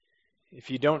If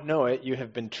you don't know it, you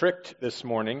have been tricked this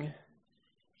morning.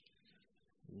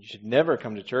 You should never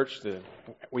come to church the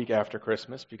week after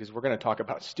Christmas because we're going to talk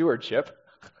about stewardship,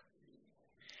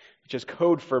 which is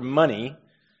code for money,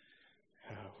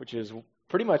 which is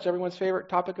pretty much everyone's favorite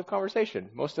topic of conversation.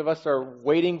 Most of us are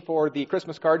waiting for the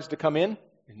Christmas cards to come in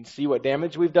and see what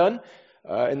damage we've done.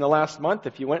 In the last month,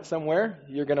 if you went somewhere,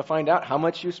 you're going to find out how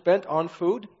much you spent on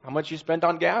food, how much you spent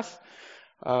on gas,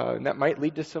 and that might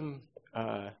lead to some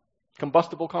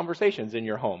combustible conversations in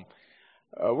your home.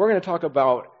 We're going to talk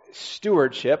about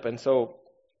stewardship, and so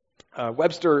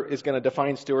Webster is going to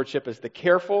define stewardship as the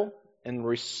careful and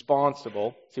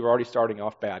responsible. See, we're already starting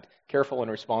off bad. Careful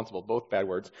and responsible, both bad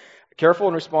words. Careful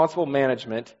and responsible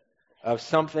management of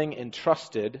something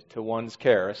entrusted to one's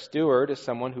care. A steward is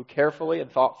someone who carefully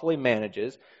and thoughtfully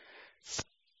manages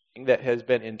something that has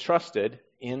been entrusted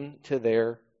into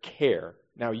their care.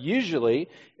 Now, usually,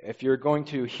 if you're going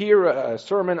to hear a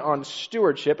sermon on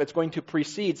stewardship, it's going to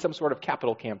precede some sort of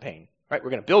capital campaign, right? We're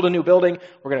going to build a new building,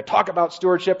 we're going to talk about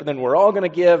stewardship, and then we're all going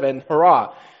to give, and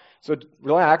hurrah. So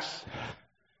relax.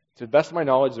 To the best of my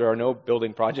knowledge, there are no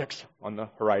building projects on the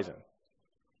horizon.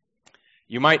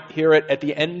 You might hear it at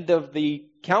the end of the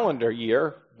calendar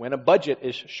year when a budget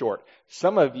is short.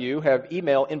 Some of you have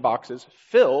email inboxes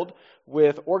filled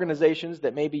with organizations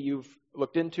that maybe you've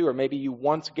looked into or maybe you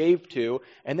once gave to,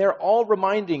 and they're all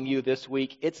reminding you this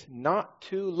week it's not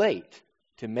too late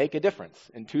to make a difference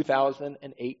in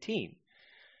 2018.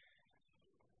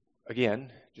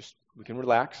 Again, just we can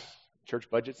relax. Church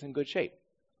budget's in good shape.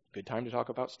 Good time to talk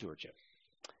about stewardship.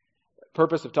 The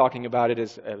purpose of talking about it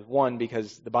is, one,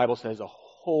 because the Bible says a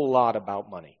whole lot about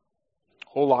money, a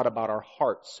whole lot about our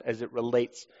hearts as it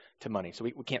relates to money. So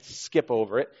we can't skip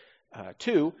over it.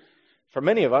 Two, for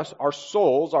many of us, our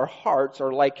souls, our hearts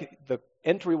are like the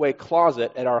entryway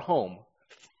closet at our home,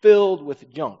 filled with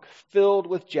junk, filled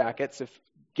with jackets. If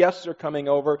guests are coming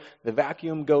over, the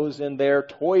vacuum goes in there,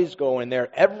 toys go in there,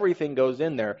 everything goes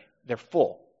in there. They're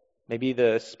full. Maybe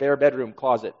the spare bedroom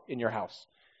closet in your house.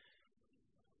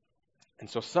 And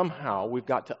so somehow we've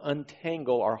got to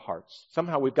untangle our hearts.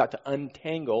 Somehow we've got to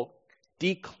untangle,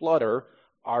 declutter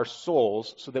our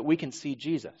souls so that we can see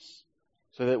Jesus.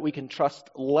 So that we can trust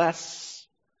less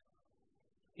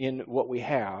in what we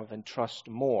have and trust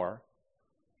more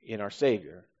in our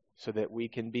Savior. So that we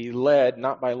can be led,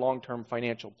 not by long-term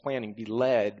financial planning, be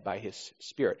led by His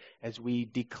Spirit. As we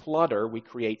declutter, we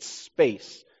create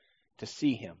space to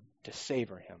see Him, to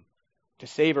savor Him, to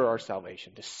savor our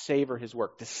salvation, to savor His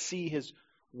work, to see His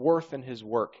worth and His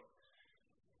work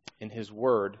in His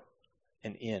Word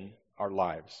and in our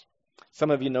lives.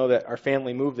 Some of you know that our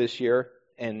family moved this year,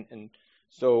 and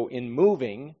so in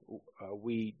moving,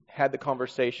 we had the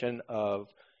conversation of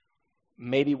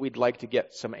maybe we'd like to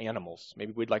get some animals.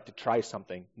 Maybe we'd like to try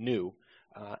something new.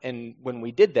 And when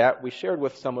we did that, we shared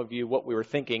with some of you what we were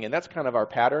thinking, and that's kind of our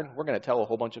pattern. We're going to tell a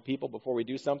whole bunch of people before we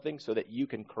do something so that you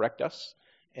can correct us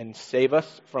and save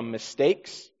us from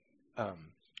mistakes.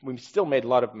 We still made a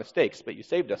lot of mistakes, but you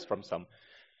saved us from some.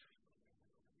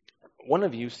 One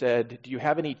of you said, "Do you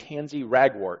have any tansy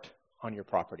ragwort on your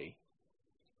property?"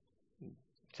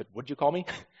 I said, "What'd you call me?"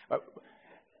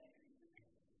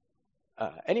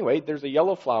 Anyway, there's a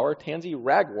yellow flower, tansy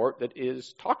ragwort, that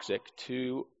is toxic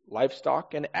to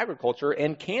livestock and agriculture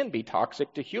and can be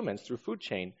toxic to humans through food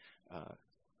chain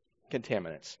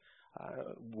contaminants.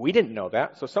 We didn't know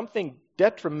that, so something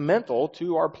detrimental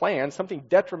to our plants, something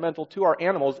detrimental to our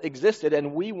animals existed,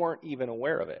 and we weren't even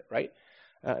aware of it, right?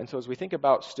 And so as we think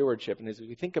about stewardship, and as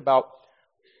we think about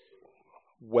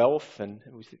wealth, and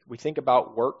we think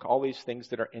about work, all these things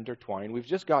that are intertwined, we've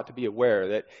just got to be aware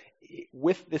that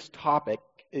with this topic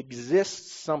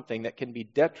exists something that can be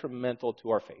detrimental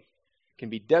to our faith, can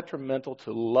be detrimental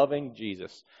to loving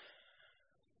Jesus,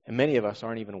 and many of us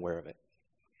aren't even aware of it.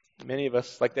 Many of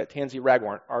us, like that tansy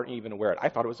ragwort, aren't even aware of it. I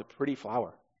thought it was a pretty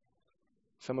flower.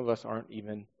 Some of us aren't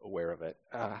even aware of it.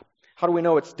 How do we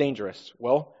know it's dangerous?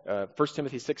 Well, 1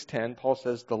 Timothy 6:10, Paul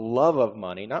says the love of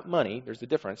money, not money, there's a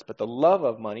difference, but the love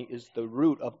of money is the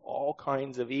root of all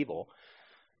kinds of evil.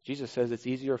 Jesus says it's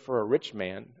easier for a rich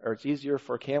man, or it's easier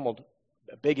for a camel,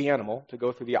 a big animal, to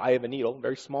go through the eye of a needle, a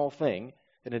very small thing,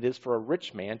 than it is for a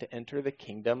rich man to enter the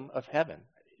kingdom of heaven.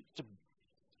 It's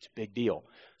a big deal.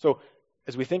 So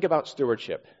as we think about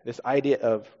stewardship, this idea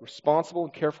of responsible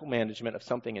and careful management of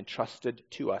something entrusted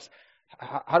to us,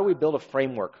 how do we build a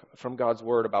framework from God's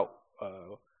Word about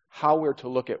how we're to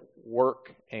look at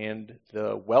work and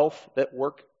the wealth that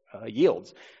work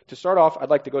yields? To start off, I'd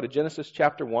like to go to Genesis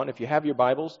chapter 1. If you have your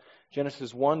Bibles,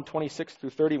 Genesis 1, 26 through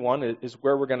 31 is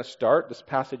where we're going to start. This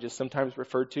passage is sometimes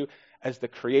referred to as the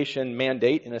creation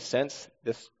mandate, in a sense,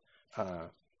 this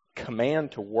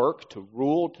command to work, to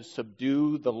rule, to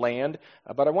subdue the land.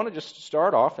 But I want to just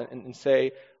start off and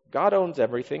say, God owns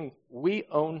everything. We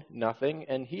own nothing,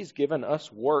 and He's given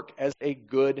us work as a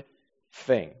good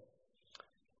thing.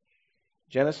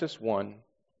 Genesis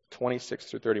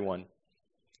 1:26-31.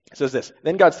 It says this,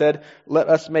 "Then God said, 'Let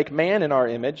us make man in our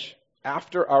image,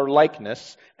 after our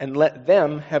likeness, and let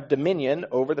them have dominion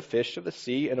over the fish of the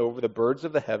sea, and over the birds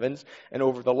of the heavens, and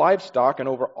over the livestock, and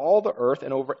over all the earth,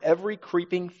 and over every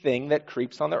creeping thing that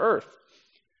creeps on the earth.'"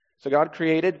 So God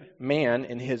created man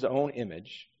in His own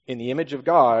image. In the image of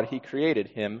God, He created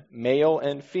him. Male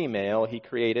and female, He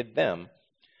created them.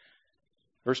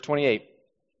 Verse 28.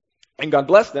 "And God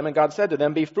blessed them, and God said to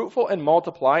them, 'Be fruitful and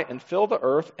multiply, and fill the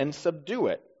earth, and subdue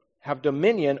it. Have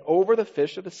dominion over the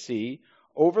fish of the sea,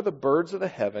 over the birds of the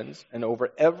heavens, and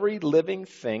over every living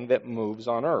thing that moves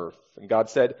on earth.' And God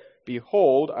said,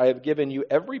 'Behold, I have given you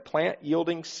every plant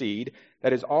yielding seed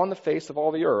that is on the face of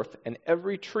all the earth, and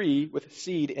every tree with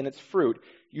seed in its fruit.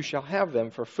 You shall have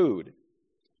them for food.'"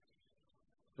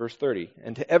 Verse 30.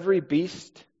 "And to every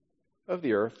beast of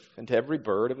the earth, and to every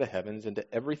bird of the heavens, and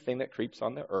to everything that creeps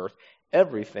on the earth,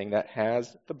 everything that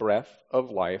has the breath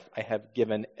of life, I have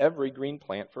given every green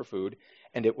plant for food."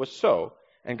 And it was so.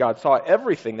 And God saw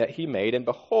everything that He made, and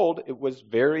behold, it was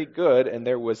very good. And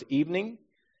there was evening,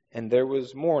 and there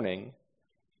was morning,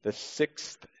 the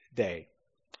sixth day.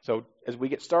 So as we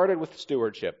get started with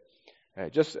stewardship,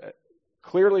 just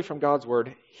clearly from God's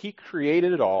Word, He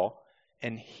created it all,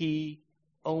 and He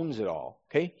owns it all.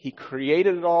 Okay? He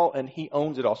created it all, and He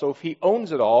owns it all. So if He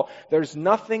owns it all, there's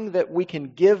nothing that we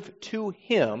can give to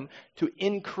Him to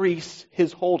increase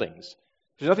His holdings.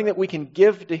 There's nothing that we can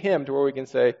give to Him to where we can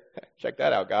say, "Check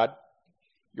that out, God.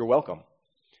 You're welcome."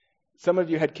 Some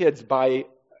of you had kids buy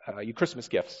you Christmas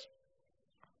gifts.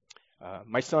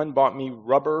 My son bought me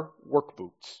rubber work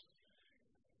boots.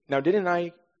 Now, didn't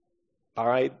I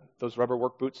buy those rubber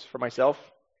work boots for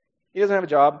myself? He doesn't have a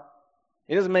job.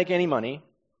 He doesn't make any money.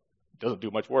 He doesn't do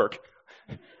much work.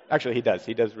 Actually, he does.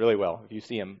 He does really well. If you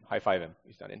see him, high five him.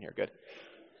 He's not in here. Good.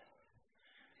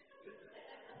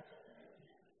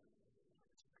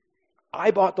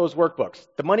 I bought those workbooks.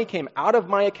 The money came out of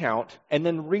my account and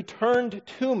then returned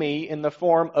to me in the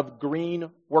form of green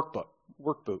work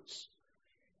boots.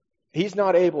 He's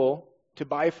not able to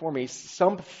buy for me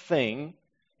something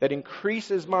that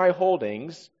increases my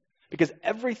holdings, because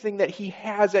everything that he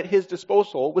has at his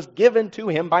disposal was given to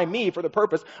him by me for the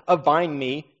purpose of buying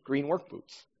me green work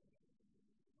boots.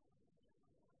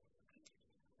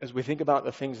 As we think about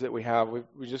the things that we have,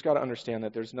 we just got to understand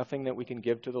that there's nothing that we can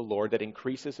give to the Lord that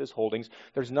increases His holdings.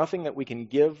 There's nothing that we can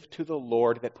give to the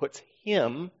Lord that puts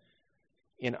Him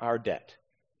in our debt.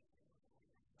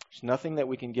 There's nothing that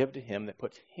we can give to Him that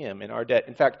puts Him in our debt.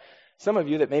 In fact, some of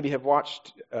you that maybe have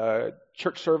watched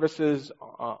church services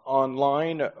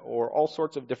online or all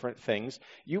sorts of different things,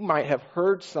 you might have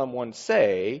heard someone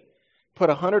say, "Put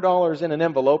 $100 in an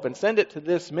envelope and send it to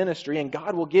this ministry, and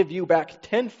God will give you back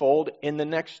tenfold in the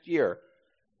next year."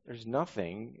 There's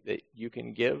nothing that you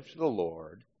can give to the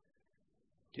Lord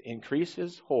to increase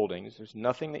His holdings. There's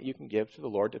nothing that you can give to the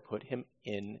Lord to put Him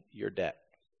in your debt.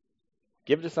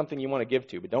 Give to something you want to give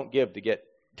to, but don't give to get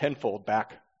tenfold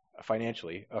back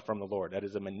financially from the Lord. That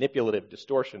is a manipulative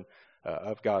distortion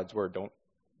of God's Word.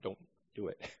 Don't do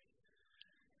it.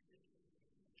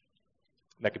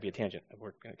 That could be a tangent.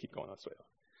 We're going to keep going this way,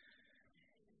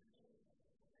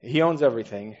 though. He owns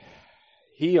everything.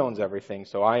 He owns everything,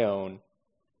 so I own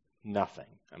nothing.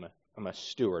 I'm a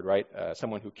steward, right?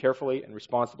 Someone who carefully and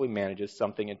responsibly manages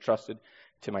something entrusted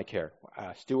to my care.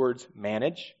 Stewards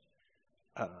manage.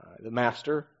 The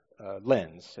master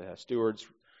lends. Stewards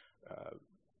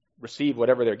receive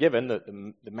whatever they're given.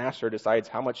 The master decides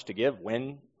how much to give,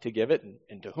 when to give it,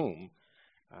 and to whom.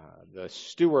 The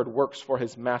steward works for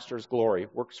his master's glory,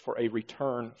 works for a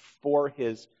return for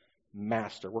his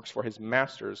master, works for his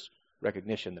master's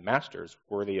recognition. The master is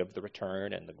worthy of the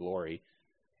return and the glory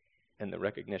and the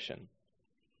recognition.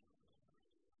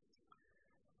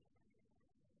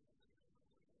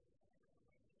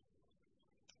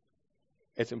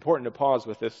 It's important to pause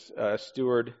with this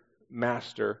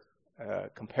steward-master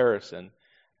comparison,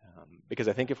 because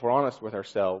I think if we're honest with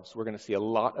ourselves, we're going to see a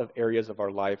lot of areas of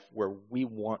our life where we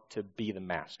want to be the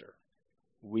master.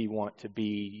 We want to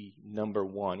be number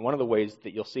one. One of the ways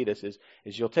that you'll see this is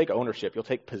you'll take ownership, you'll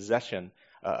take possession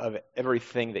of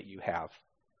everything that you have.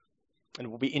 And it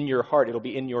will be in your heart, it'll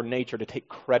be in your nature to take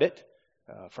credit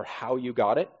for how you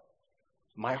got it.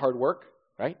 My hard work,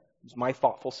 right? It was my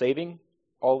thoughtful saving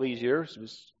all these years. It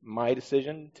was my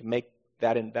decision to make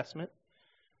that investment.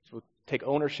 So we'll take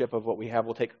ownership of what we have.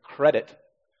 We'll take credit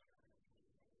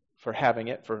for having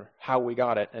it, for how we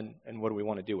got it, and what do we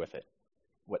want to do with it?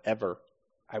 Whatever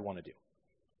I want to do.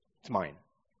 It's mine.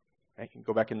 Right? You can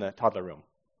go back in the toddler room.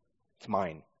 It's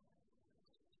mine.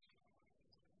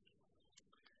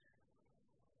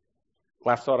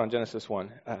 Last thought on Genesis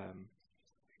 1.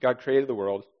 God created the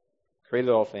world, created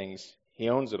all things. He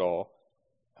owns it all.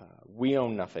 We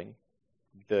own nothing.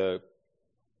 The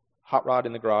hot rod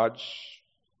in the garage,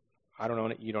 I don't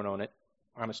own it, you don't own it.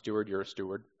 I'm a steward, you're a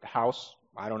steward. The house,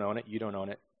 I don't own it, you don't own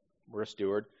it. We're a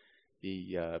steward.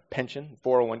 The pension,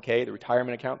 401k, the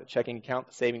retirement account, the checking account,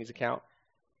 the savings account,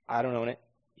 I don't own it,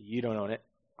 you don't own it.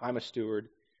 I'm a steward,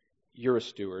 you're a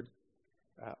steward.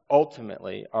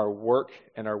 Ultimately, our work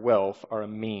and our wealth are a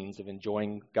means of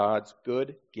enjoying God's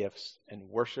good gifts and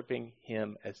worshiping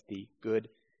Him as the good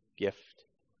gift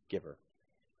giver.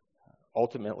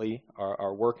 Ultimately,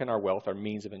 our work and our wealth are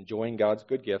means of enjoying God's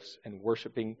good gifts and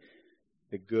worshiping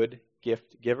the good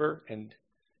gift giver and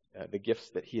the gifts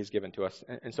that He has given to us.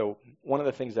 And so one of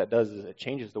the things that does is it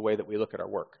changes the way that we look at our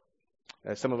work.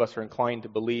 Some of us are inclined to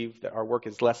believe that our work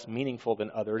is less meaningful than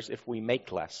others if we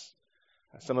make less.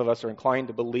 Some of us are inclined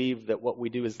to believe that what we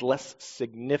do is less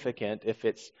significant if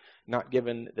it's not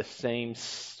given the same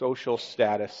social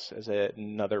status as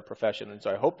another profession. And so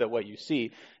I hope that what you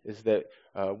see is that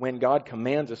when God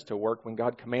commands us to work, when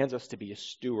God commands us to be a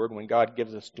steward, when God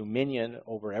gives us dominion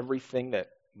over everything that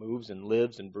moves and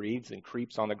lives and breathes and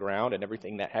creeps on the ground and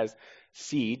everything that has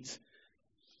seeds,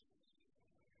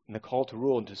 and the call to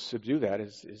rule and to subdue that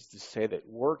is to say that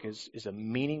work is a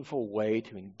meaningful way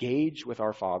to engage with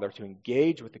our Father, to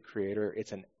engage with the Creator.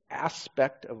 It's an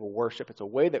aspect of worship. It's a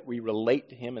way that we relate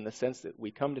to Him in the sense that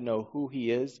we come to know who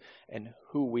He is and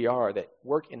who we are, that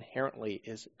work inherently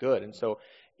is good. And so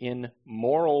in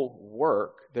moral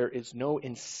work, there is no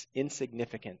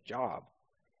insignificant job.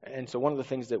 And so one of the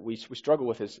things that we struggle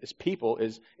with as people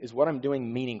is what I'm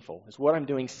doing meaningful, is what I'm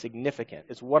doing significant,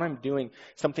 is what I'm doing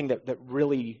something that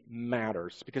really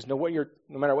matters. Because no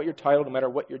matter what your title, no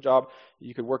matter what your job,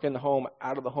 you could work in the home,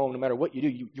 out of the home, no matter what you do,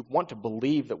 you want to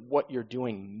believe that what you're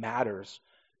doing matters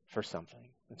for something.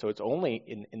 And so it's only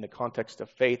in the context of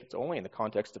faith, it's only in the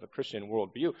context of a Christian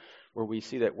worldview where we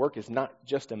see that work is not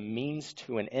just a means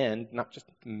to an end, not just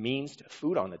a means to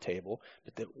food on the table,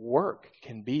 but that work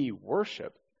can be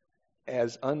worship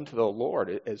as unto the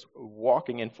Lord, as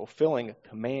walking and fulfilling a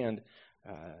command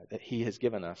that He has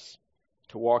given us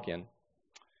to walk in.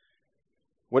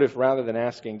 What if rather than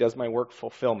asking, does my work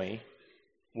fulfill me?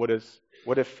 What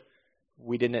if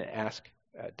we didn't ask,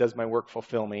 does my work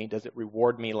fulfill me? Does it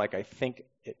reward me like I think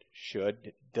it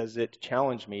should? Does it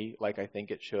challenge me like I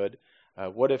think it should?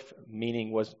 What if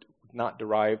meaning was not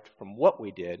derived from what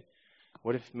we did?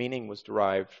 What if meaning was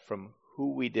derived from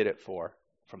who we did it for,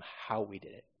 from how we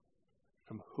did it?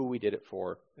 From who we did it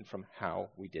for and from how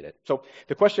we did it. So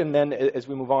the question then as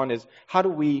we move on is how do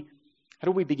we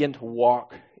begin to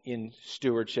walk in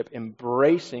stewardship,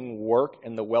 embracing work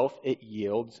and the wealth it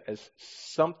yields as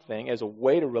something, as a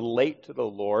way to relate to the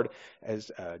Lord,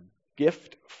 as a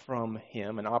gift from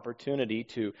Him, an opportunity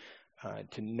to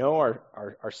know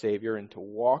our Savior and to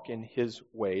walk in His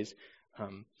ways.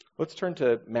 Let's turn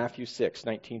to Matthew 6,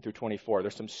 19 through 24.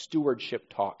 There's some stewardship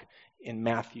talk in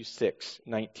Matthew 6,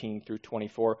 19 through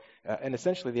 24. And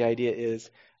essentially the idea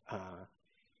is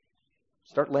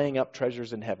start laying up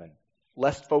treasures in heaven.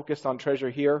 Less focused on treasure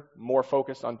here, more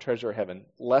focused on treasure heaven.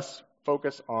 Less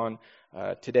focus on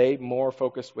today, more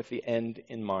focused with the end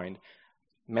in mind.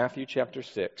 Matthew chapter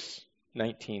 6,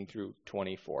 19 through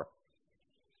 24.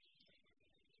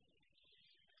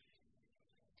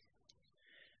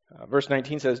 Verse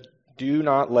 19 says, do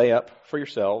not lay up for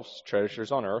yourselves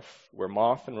treasures on earth, where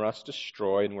moth and rust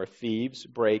destroy, and where thieves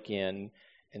break in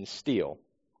and steal.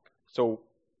 So,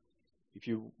 if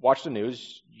you watch the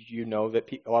news, you know that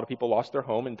a lot of people lost their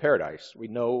home in paradise. We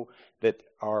know that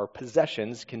our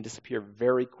possessions can disappear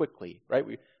very quickly, right?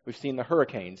 We've seen the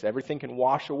hurricanes. Everything can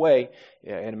wash away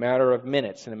in a matter of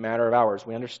minutes, in a matter of hours.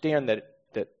 We understand that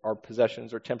our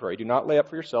possessions are temporary. Do not lay up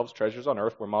for yourselves treasures on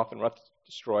earth, where moth and rust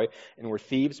destroy, and where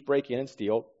thieves break in and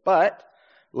steal, but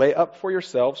lay up for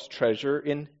yourselves treasure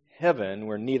in heaven,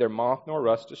 where neither moth nor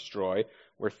rust destroy,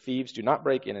 where thieves do not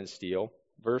break in and steal.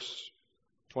 Verse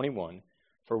 21,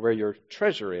 for where your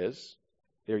treasure is,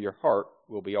 there your heart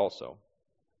will be also.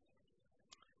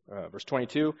 Verse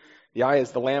 22, the eye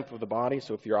is the lamp of the body,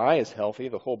 so if your eye is healthy,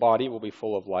 the whole body will be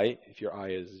full of light. If your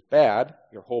eye is bad,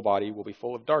 your whole body will be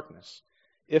full of darkness.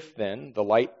 If then the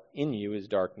light in you is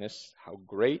darkness, how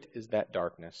great is that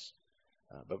darkness?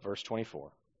 But verse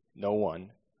 24, no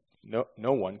one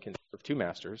can serve two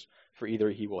masters, for either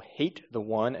he will hate the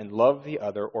one and love the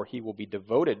other, or he will be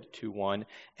devoted to one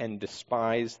and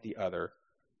despise the other.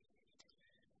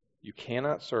 You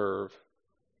cannot serve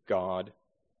God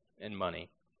and money.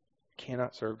 You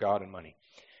cannot serve God and money.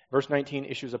 Verse 19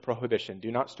 issues a prohibition.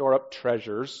 Do not store up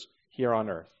treasures here on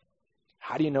earth.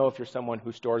 How do you know if you're someone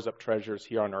who stores up treasures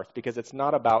here on earth? Because it's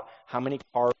not about how many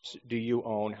cars do you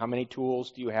own, how many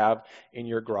tools do you have in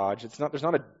your garage. There's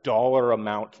not a dollar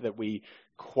amount that we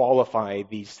qualify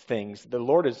these things. The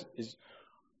Lord is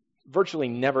virtually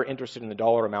never interested in the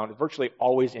dollar amount, virtually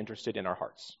always interested in our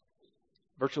hearts.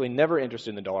 Virtually never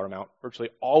interested in the dollar amount, virtually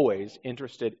always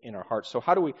interested in our hearts. So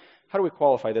how do we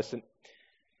qualify this? And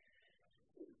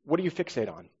what do you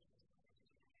fixate on?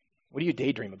 What do you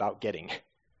daydream about getting?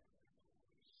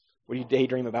 What do you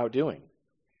daydream about doing?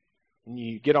 When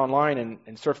you get online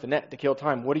and surf the net to kill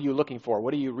time, what are you looking for?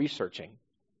 What are you researching?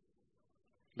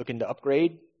 Looking to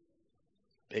upgrade?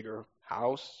 Bigger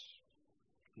house?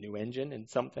 New engine in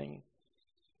something?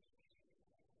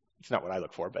 It's not what I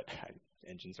look for, but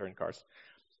engines are in cars.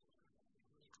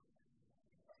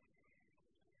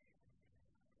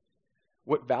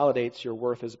 What validates your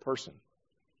worth as a person?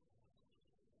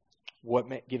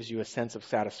 What gives you a sense of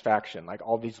satisfaction? Like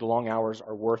all these long hours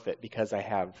are worth it because I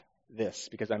have this,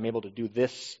 because I'm able to do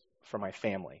this for my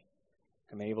family.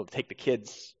 I'm able to take the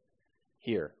kids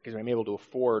here because I'm able to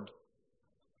afford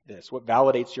this. What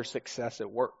validates your success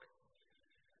at work?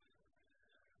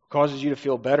 What causes you to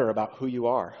feel better about who you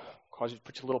are? What causes you to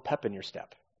put a little pep in your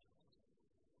step?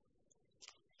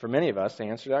 For many of us, the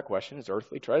answer to that question is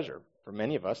earthly treasure. For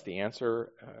many of us, the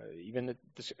answer, even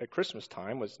at Christmas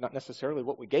time, was not necessarily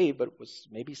what we gave, but it was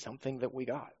maybe something that we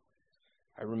got.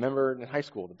 I remember in high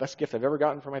school, the best gift I've ever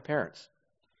gotten from my parents,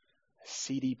 a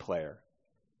CD player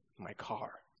in my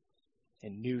car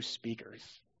and new speakers.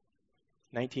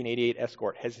 1988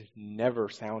 Escort has never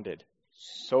sounded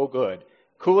so good.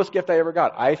 Coolest gift I ever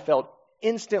got. I felt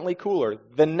instantly cooler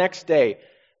the next day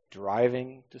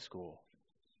driving to school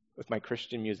with my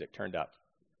Christian music turned up.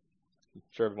 I'm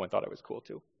sure everyone thought it was cool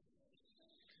too.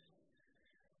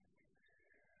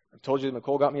 I've told you that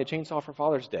Nicole got me a chainsaw for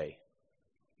Father's Day.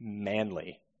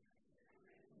 Manly.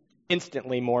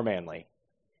 Instantly more manly.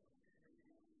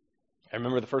 I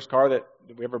remember the first car that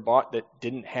we ever bought that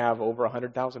didn't have over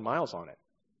 100,000 miles on it.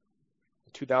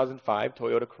 A 2005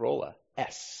 Toyota Corolla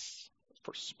S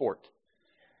for sport.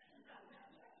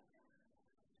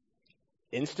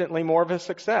 Instantly more of a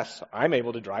success. I'm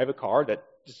able to drive a car that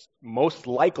is most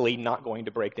likely not going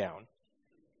to break down.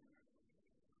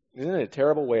 Isn't it a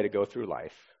terrible way to go through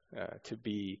life? To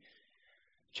be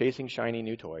chasing shiny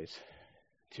new toys,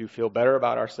 to feel better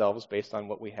about ourselves based on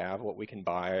what we have, what we can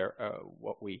buy, or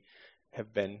what we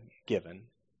have been given,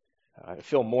 to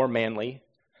feel more manly,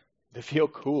 to feel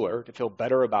cooler, to feel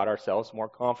better about ourselves, more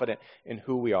confident in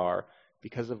who we are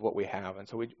because of what we have. And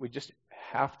so we just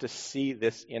have to see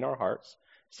this in our hearts,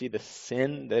 see the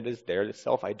sin that is there, the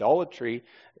self-idolatry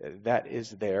that is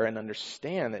there, and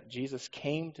understand that Jesus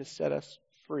came to set us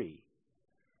free.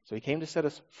 So he came to set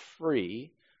us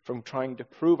free from trying to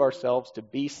prove ourselves to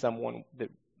be someone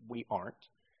that we aren't.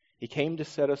 He came to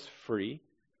set us free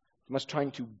from us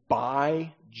trying to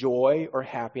buy joy or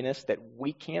happiness that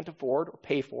we can't afford or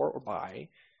pay for or buy.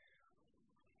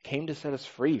 He came to set us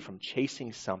free from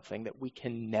chasing something that we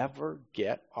can never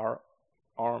get our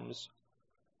arms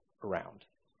around.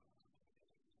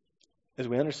 As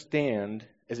we understand,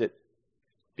 as it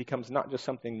becomes not just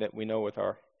something that we know with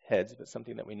our heads, but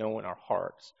something that we know in our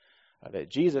hearts, that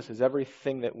Jesus is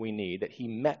everything that we need, that he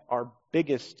met our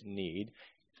biggest need,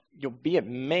 you'll be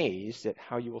amazed at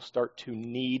how you will start to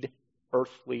need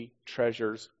earthly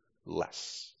treasures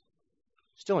less.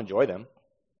 Still enjoy them,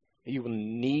 but you will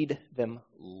need them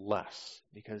less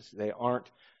because they aren't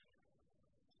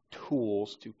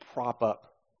tools to prop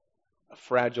up a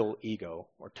fragile ego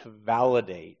or to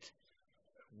validate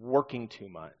working too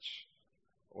much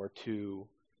or to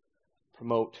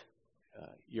promote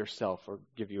yourself or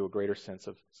give you a greater sense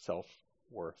of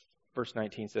self-worth. Verse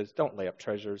 19 says, don't lay up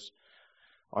treasures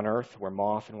on earth where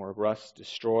moth and where rust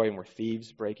destroy and where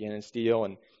thieves break in and steal.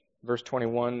 And verse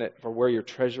 21, that for where your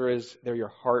treasure is, there your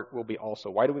heart will be also.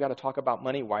 Why do we got to talk about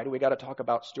money? Why do we got to talk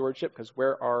about stewardship? Because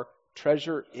where our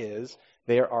treasure is,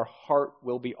 there our heart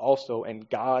will be also, and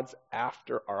God's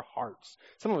after our hearts.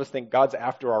 Some of us think God's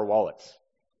after our wallets.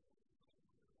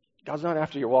 God's not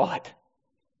after your wallet.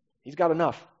 He's got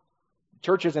enough.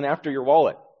 Church isn't after your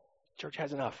wallet. Church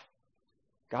has enough.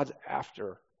 God's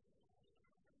after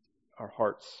our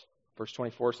hearts. Verse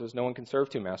 24 says, no one can serve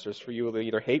two masters, for you will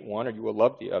either hate one or you will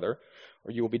love the other,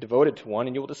 or you will be devoted to one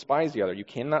and you will despise the other. You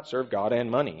cannot serve God and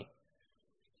money.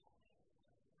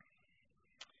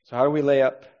 So how do we lay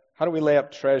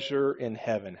up treasure in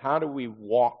heaven? How do we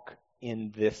walk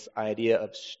in this idea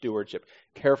of stewardship,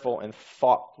 careful and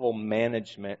thoughtful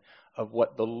management of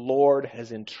what the Lord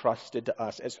has entrusted to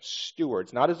us as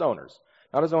stewards, not as owners.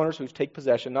 Not as owners who take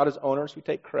possession, not as owners who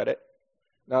take credit,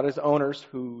 not as owners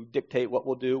who dictate what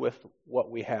we'll do with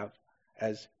what we have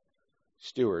as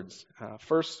stewards.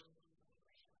 First,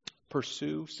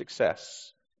 pursue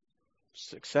success.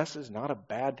 Success is not a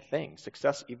bad thing.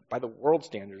 Success, by the world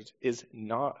standards, is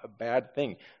not a bad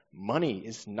thing. Money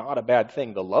is not a bad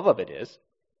thing. The love of it is.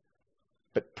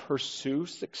 But pursue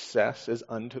success as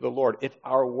unto the Lord. If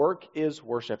our work is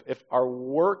worship, if our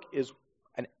work is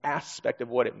an aspect of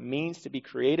what it means to be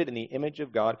created in the image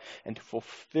of God and to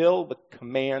fulfill the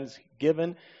commands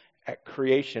given at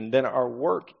creation, then our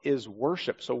work is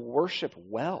worship. So worship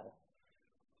well.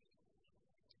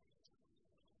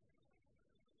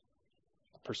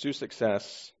 Pursue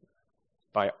success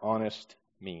by honest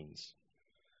means.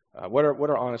 What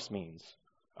are honest means?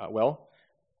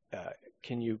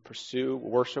 Can you pursue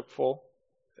worshipful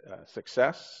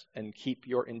success and keep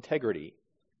your integrity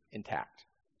intact?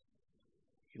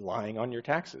 Are you lying on your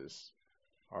taxes?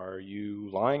 Are you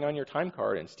lying on your time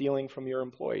card and stealing from your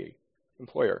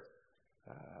employer?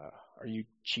 Are you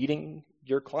cheating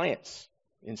your clients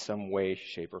in some way,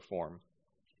 shape, or form?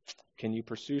 Can you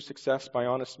pursue success by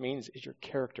honest means? Is your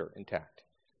character intact?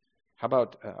 How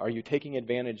about, are you taking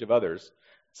advantage of others?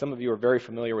 Some of you are very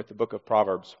familiar with the book of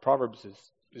Proverbs. Proverbs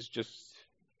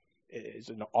is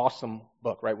an awesome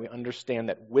book, right? We understand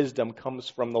that wisdom comes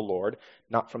from the Lord,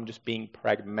 not from just being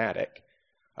pragmatic.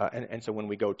 And so when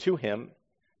we go to him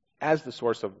as the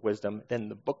source of wisdom, then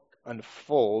the book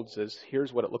unfolds as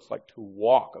here's what it looks like to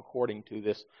walk according to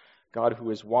this God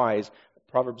who is wise.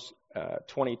 Proverbs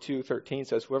 22:13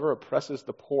 says, whoever oppresses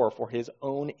the poor for his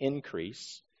own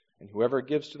increase and whoever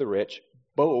gives to the rich,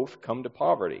 both come to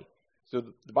poverty. So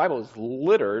the Bible is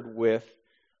littered with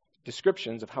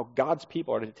descriptions of how God's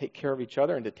people are to take care of each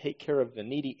other and to take care of the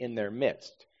needy in their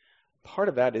midst. Part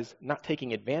of that is not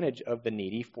taking advantage of the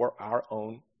needy for our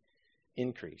own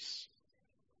increase.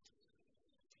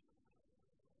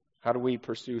 How do we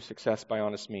pursue success by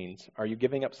honest means? Are you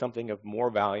giving up something of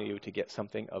more value to get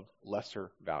something of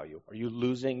lesser value? Are you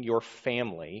losing your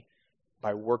family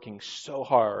by working so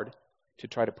hard to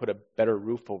try to put a better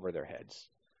roof over their heads?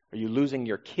 Are you losing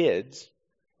your kids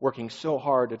working so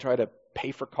hard to try to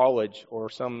pay for college or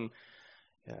some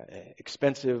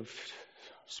expensive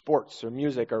sports or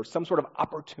music or some sort of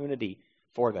opportunity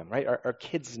for them, right? Our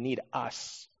kids need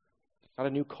us, not a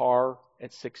new car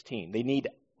at 16. They need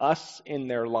us in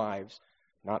their lives,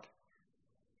 not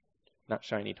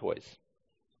shiny toys.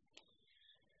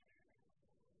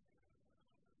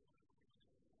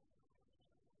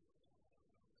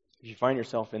 If you find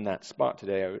yourself in that spot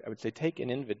today, I would say take an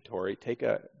inventory,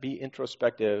 be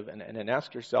introspective and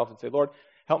ask yourself and say, Lord,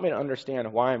 help me to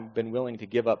understand why I've been willing to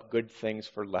give up good things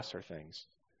for lesser things.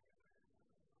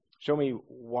 Show me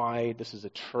why this is a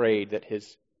trade that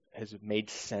has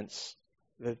made sense,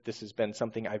 that this has been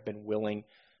something I've been willing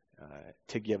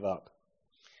to give up.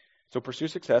 So pursue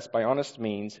success by honest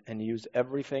means and use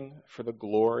everything for the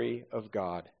glory of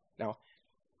God. Now,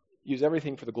 use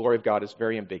everything for the glory of God is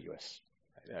very ambiguous.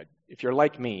 If you're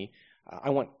like me, I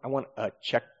want a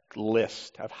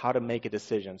checklist of how to make a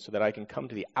decision so that I can come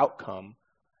to the outcome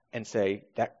and say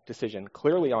that decision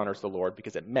clearly honors the Lord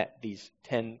because it met these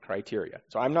 10 criteria.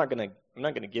 So I'm not going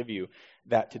to give you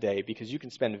that today because you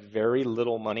can spend very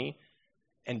little money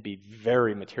and be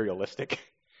very materialistic.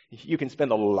 You can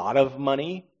spend a lot of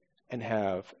money and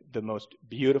have the most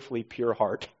beautifully pure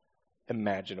heart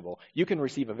imaginable. You can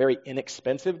receive a very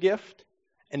inexpensive gift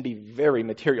and be very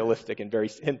materialistic and very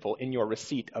sinful in your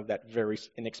receipt of that very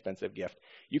inexpensive gift.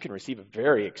 You can receive a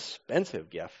very expensive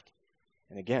gift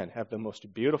and again, have the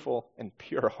most beautiful and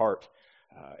pure heart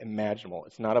imaginable.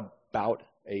 It's not about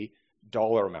a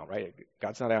dollar amount, right?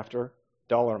 God's not after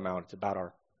dollar amount. It's about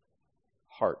our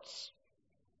hearts.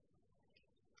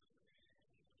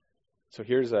 So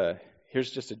here's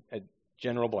just a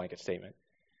general blanket statement.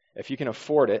 If you can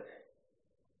afford it,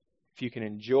 if you can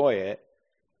enjoy it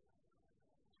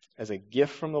as a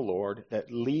gift from the Lord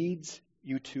that leads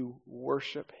you to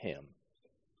worship Him,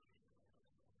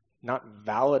 not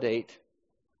validate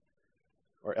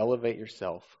or elevate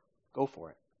yourself, go for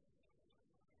it.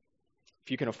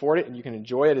 If you can afford it and you can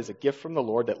enjoy it as a gift from the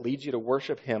Lord that leads you to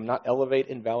worship Him, not elevate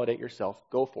and validate yourself,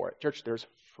 go for it. Church, there's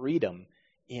freedom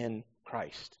in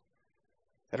Christ.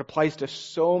 That applies to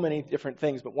so many different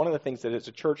things, but one of the things that as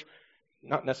a church,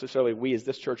 not necessarily we as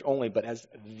this church only, but as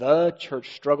the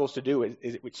church struggles to do is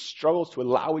it struggles to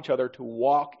allow each other to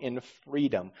walk in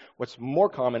freedom. What's more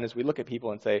common is we look at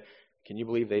people and say, Can you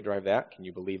believe they drive that? Can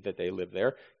you believe that they live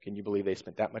there? Can you believe they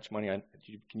spent that much money on?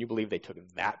 Can you believe they took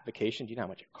that vacation? Do you know how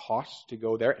much it costs to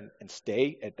go there and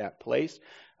stay at that place?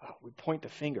 We point the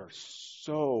finger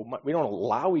so much. We don't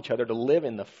allow each other to live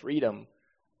in the freedom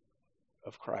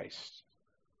of Christ.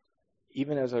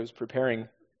 Even as I was preparing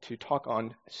to talk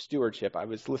on stewardship, I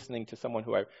was listening to someone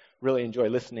who I really enjoy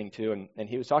listening to, and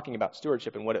he was talking about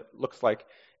stewardship and what it looks like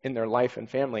in their life and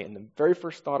family. And the very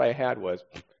first thought I had was,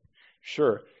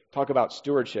 sure, talk about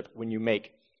stewardship when you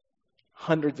make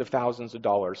hundreds of thousands of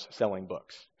dollars selling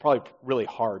books. Probably really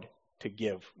hard to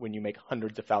give when you make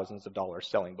hundreds of thousands of dollars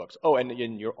selling books. Oh, and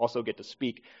you also get to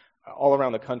speak all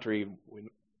around the country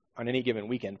on any given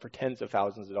weekend for tens of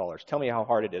thousands of dollars. Tell me how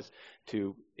hard it is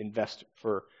to invest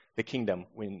for the kingdom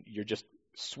when you're just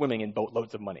swimming in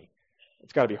boatloads of money.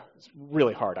 It's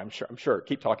really hard, I'm sure.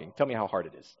 Keep talking. Tell me how hard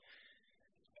it is.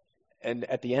 And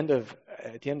at the end of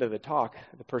the talk,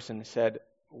 the person said,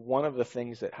 one of the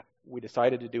things that we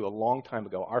decided to do a long time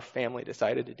ago, our family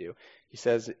decided to do, he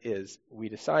says, is we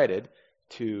decided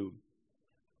to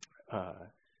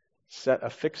set a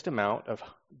fixed amount of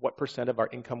what percent of our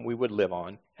income we would live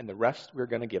on, and the rest we're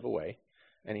going to give away.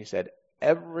 And he said,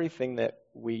 everything that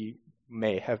we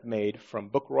may have made from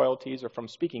book royalties or from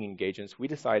speaking engagements, we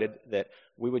decided that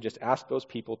we would just ask those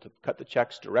people to cut the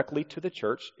checks directly to the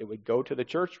church. It would go to the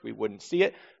church. We wouldn't see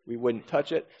it. We wouldn't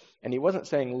touch it. And he wasn't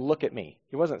saying, look at me.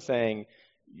 He wasn't saying,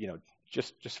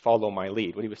 just follow my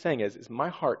lead. What he was saying is my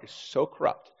heart is so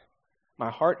corrupt.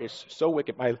 My heart is so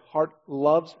wicked. My heart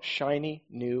loves shiny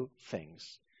new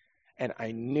things. And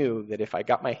I knew that if I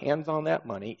got my hands on that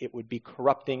money, it would be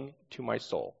corrupting to my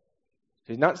soul.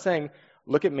 So he's not saying,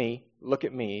 look at me, look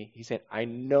at me. He said, I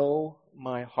know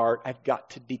my heart. I've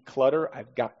got to declutter.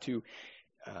 I've got to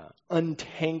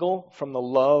untangle from the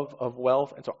love of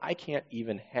wealth. And so I can't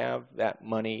even have that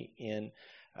money in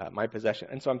my possession.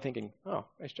 And so I'm thinking, oh,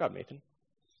 nice job, Nathan.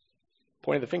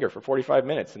 Pointing the finger for 45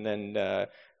 minutes. And then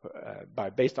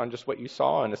based on just what you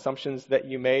saw and assumptions that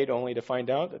you made, only to find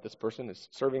out that this person is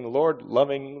serving the Lord,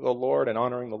 loving the Lord, and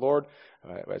honoring the Lord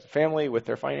as a family with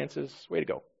their finances. Way to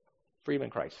go. Freedom in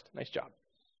Christ. Nice job.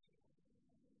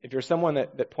 If you're someone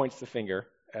that points the finger,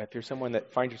 if you're someone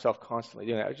that finds yourself constantly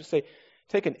doing that, I would just say,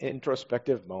 take an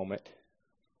introspective moment.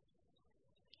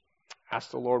 Ask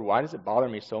the Lord, why does it bother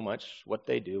me so much what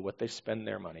they do, what they spend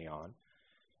their money on?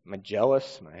 Am I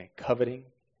jealous? Am I coveting?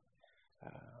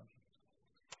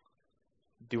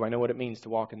 Do I know what it means to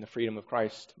walk in the freedom of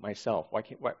Christ myself?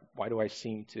 Why do I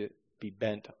seem to be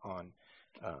bent on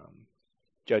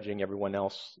judging everyone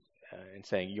else and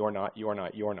saying, you're not,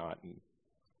 and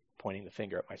pointing the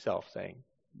finger at myself, saying,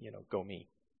 go me.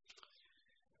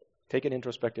 Take an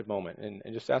introspective moment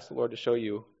and just ask the Lord to show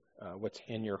you what's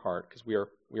in your heart, because we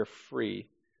are free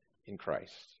in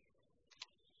Christ.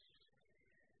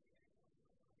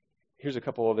 Here's a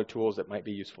couple other tools that might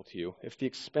be useful to you. If the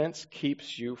expense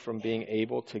keeps you from being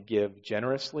able to give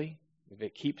generously, if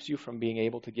it keeps you from being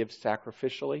able to give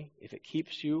sacrificially, if it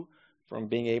keeps you from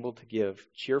being able to give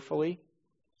cheerfully,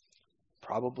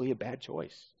 probably a bad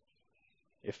choice.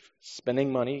 If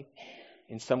spending money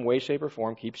in some way, shape, or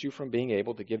form keeps you from being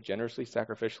able to give generously,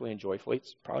 sacrificially, and joyfully,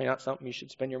 it's probably not something you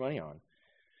should spend your money on.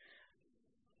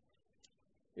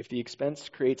 If the expense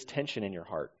creates tension in your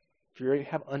heart, if you already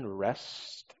have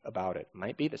unrest about it, it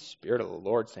might be the Spirit of the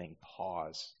Lord saying,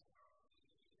 pause.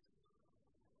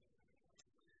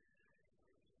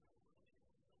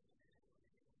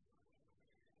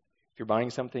 If you're buying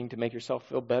something to make yourself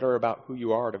feel better about who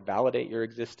you are, to validate your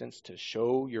existence, to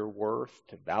show your worth,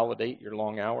 to validate your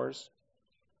long hours,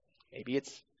 maybe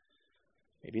it's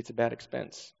a bad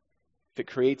expense. If it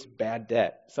creates bad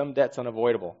debt, some debt's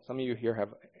unavoidable. Some of you here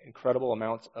have incredible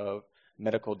amounts of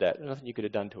medical debt. There's nothing you could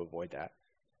have done to avoid that.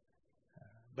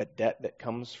 But debt that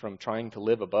comes from trying to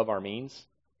live above our means,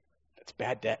 that's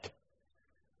bad debt.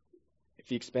 If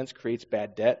the expense creates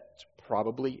bad debt, it's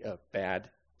probably a bad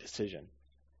decision.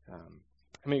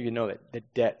 How many of you know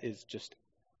that debt is just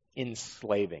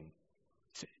enslaving?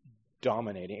 It's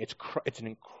dominating. It's an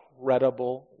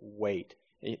incredible weight.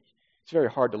 It's very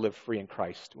hard to live free in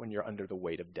Christ when you're under the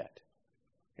weight of debt.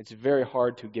 It's very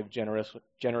hard to give generously,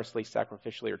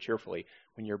 sacrificially, or cheerfully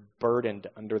when you're burdened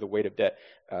under the weight of debt.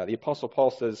 The Apostle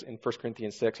Paul says in 1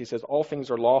 Corinthians 6, he says, all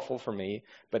things are lawful for me,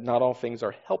 but not all things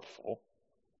are helpful.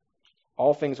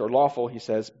 All things are lawful, he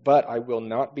says, but I will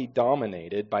not be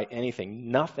dominated by anything.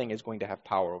 Nothing is going to have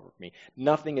power over me.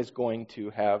 Nothing is going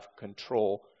to have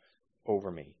control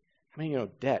over me. I mean,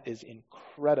 debt is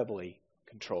incredibly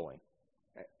controlling.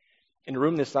 In a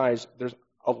room this size, there's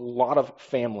a lot of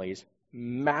families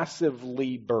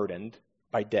massively burdened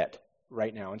by debt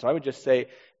right now. And so I would just say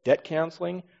debt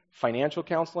counseling, financial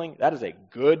counseling, that is a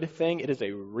good thing. It is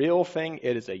a real thing.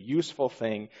 It is a useful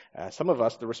thing. Some of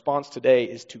us, the response today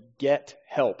is to get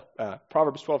help.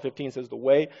 Proverbs 12:15 says, the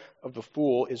way of the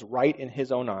fool is right in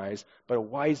his own eyes, but a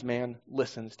wise man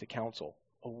listens to counsel.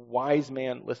 A wise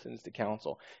man listens to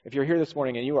counsel. If you're here this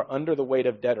morning and you are under the weight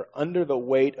of debt or under the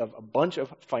weight of a bunch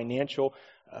of financial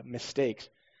mistakes,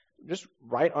 just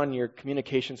write on your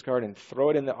communications card and throw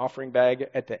it in the offering bag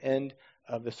at the end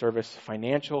of the service,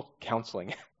 financial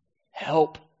counseling.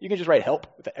 Help. You can just write help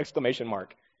with an exclamation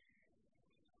mark.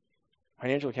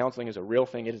 Financial counseling is a real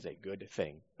thing. It is a good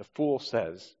thing. The fool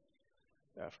says,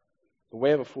 the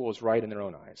way of a fool is right in their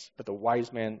own eyes, but the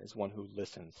wise man is one who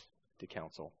listens to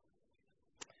counsel.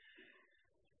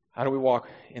 How do we walk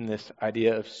in this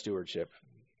idea of stewardship?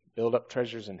 Build up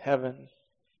treasures in heaven,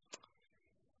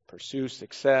 pursue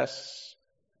success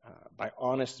by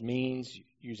honest means,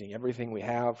 using everything we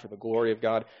have for the glory of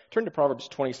God. Turn to Proverbs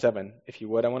 27, if you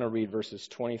would. I want to read verses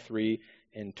 23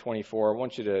 and 24. I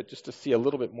want you to see a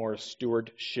little bit more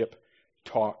stewardship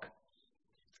talk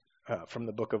from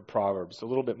the book of Proverbs, a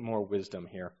little bit more wisdom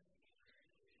here.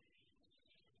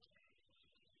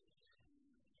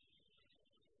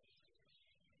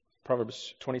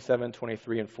 Proverbs 27,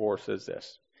 23, and 4 says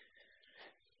this.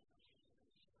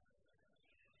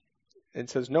 It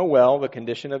says, know well the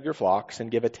condition of your flocks and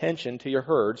give attention to your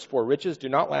herds, for riches do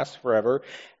not last forever,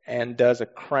 and does a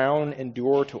crown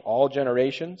endure to all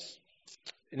generations?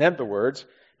 In other words,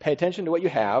 pay attention to what you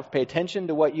have, pay attention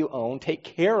to what you own, take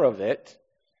care of it,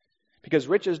 because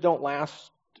riches don't last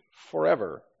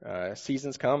forever.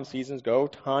 Seasons come, seasons go,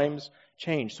 times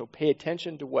change. So pay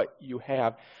attention to what you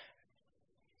have.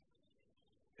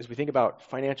 As we think about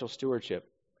financial stewardship,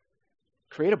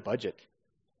 create a budget.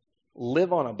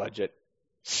 Live on a budget.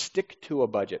 Stick to a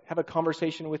budget. Have a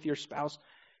conversation with your spouse.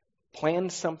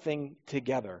 Plan something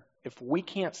together. If we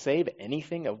can't save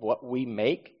anything of what we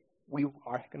make, we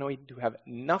are going to have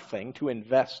nothing to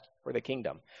invest for the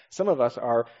kingdom. Some of us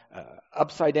are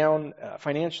upside down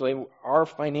financially. Our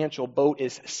financial boat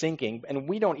is sinking, and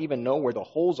we don't even know where the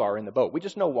holes are in the boat. We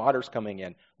just know water's coming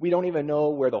in. We don't even know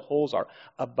where the holes are.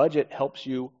 A budget helps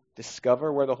you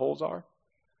discover where the holes are.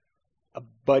 A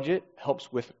budget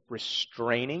helps with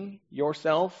restraining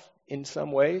yourself in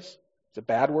some ways. It's a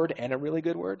bad word and a really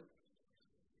good word.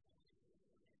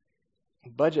 A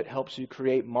budget helps you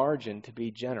create margin to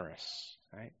be generous,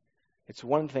 right? It's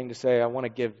one thing to say, I want to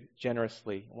give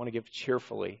generously, I want to give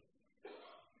cheerfully.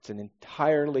 It's an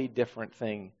entirely different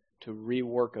thing to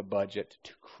rework a budget,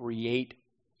 to create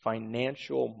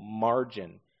financial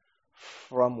margin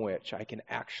from which I can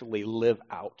actually live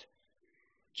out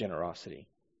generosity.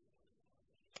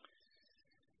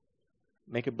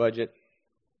 Make a budget,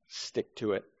 stick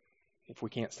to it. If we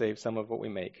can't save some of what we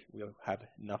make, we'll have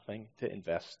nothing to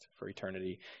invest for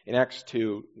eternity. In Acts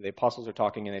 2, the apostles are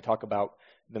talking, and they talk about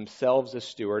themselves as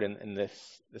steward, and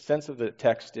the sense of the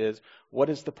text is, what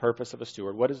is the purpose of a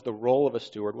steward? What is the role of a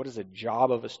steward? What is the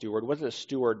job of a steward? What does a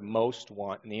steward most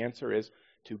want? And the answer is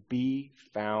to be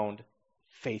found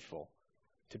faithful.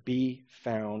 To be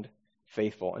found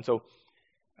faithful. And so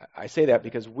I say that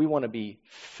because we want to be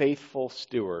faithful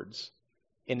stewards.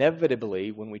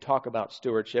 Inevitably, when we talk about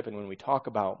stewardship and when we talk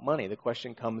about money, the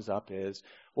question comes up is,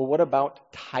 well, what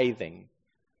about tithing?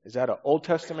 Is that an Old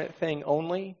Testament thing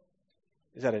only?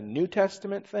 Is that a New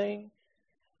Testament thing?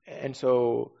 And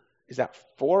so, is that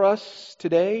for us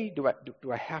today? Do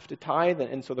I have to tithe?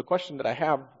 And so the question that I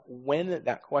have when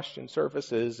that question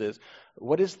surfaces is,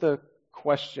 what is the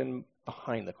question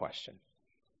behind the question?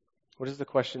 What is the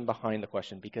question behind the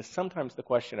question? Because sometimes the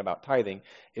question about tithing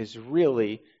is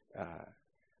really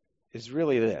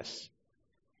this.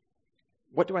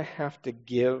 What do I have to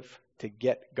give to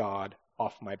get God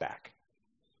off my back?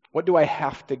 What do I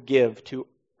have to give to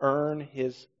earn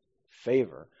His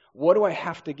favor? What do I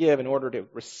have to give in order to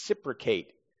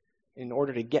reciprocate, in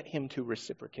order to get Him to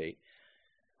reciprocate?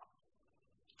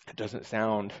 It doesn't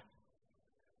sound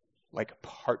like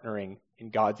partnering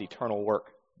in God's eternal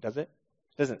work, does it?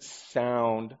 It doesn't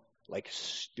sound like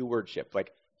stewardship,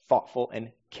 like thoughtful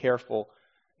and careful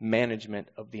management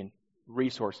of the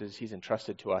resources He's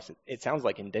entrusted to us. It sounds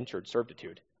like indentured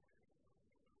servitude.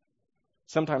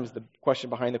 Sometimes the question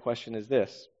behind the question is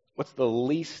this: what's the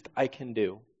least I can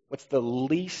do? What's the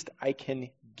least I can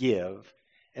give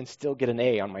and still get an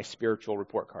A on my spiritual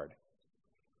report card?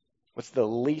 What's the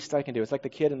least I can do? It's like the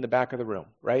kid in the back of the room,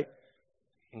 right?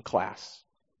 In class.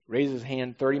 Raises his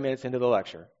hand 30 minutes into the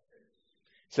lecture.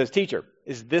 Says, teacher,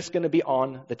 is this going to be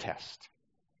on the test?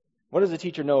 What does the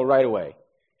teacher know right away?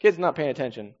 Kid's not paying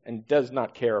attention and does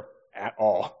not care at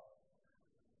all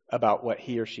about what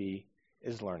he or she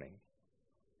is learning.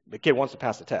 The kid wants to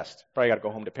pass the test. Probably got to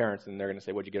go home to parents, and they're going to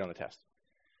say, what'd you get on the test?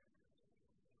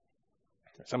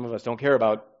 Some of us don't care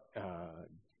about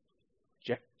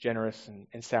generous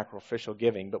and sacrificial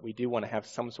giving, but we do want to have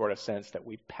some sort of sense that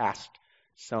we've passed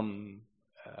some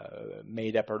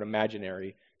made-up or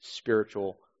imaginary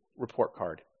spiritual report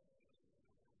card.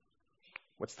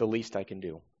 What's the least I can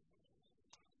do?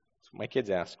 That's what my kids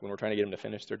ask when we're trying to get them to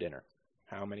finish their dinner.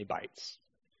 How many bites?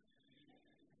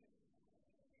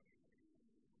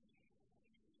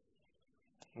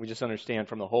 We just understand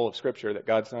from the whole of Scripture that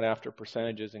God's not after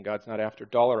percentages and God's not after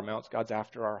dollar amounts. God's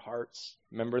after our hearts.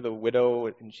 Remember the widow,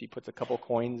 and she puts a couple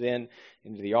coins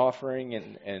into the offering,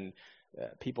 and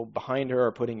people behind her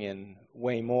are putting in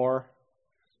way more.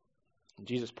 And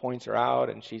Jesus points her out,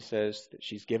 and she says that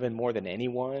she's given more than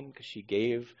anyone because she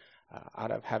gave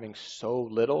out of having so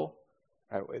little.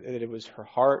 It was her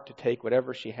heart to take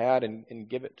whatever she had and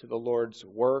give it to the Lord's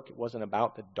work. It wasn't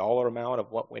about the dollar amount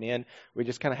of what went in. We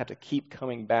just kind of have to keep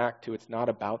coming back to it's not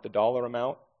about the dollar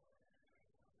amount.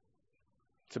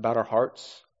 It's about our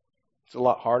hearts. It's a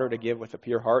lot harder to give with a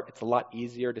pure heart. It's a lot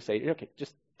easier to say, okay,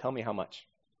 just tell me how much,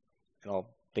 and I'll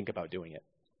think about doing it,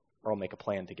 or I'll make a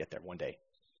plan to get there one day.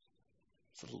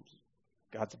 So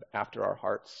God's after our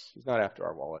hearts. He's not after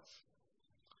our wallets.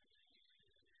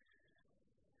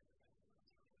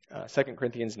 2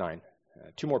 Corinthians 9.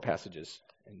 Two more passages,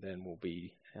 and then we'll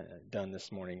be done this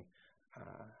morning.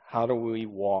 How do we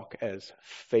walk as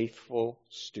faithful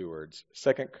stewards?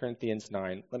 2 Corinthians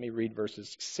 9. Let me read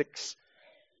verses 6,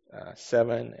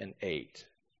 7, and 8.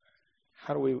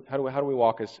 How do we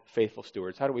walk as faithful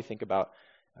stewards? How do we think about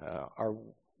our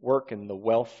work and the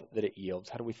wealth that it yields?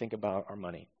 How do we think about our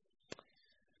money?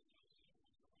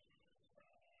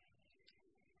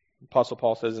 Apostle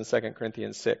Paul says in 2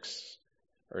 Corinthians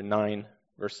 9,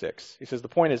 verse 6, he says, the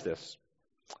point is this: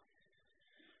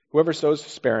 whoever sows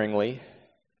sparingly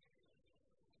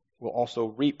will also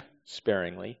reap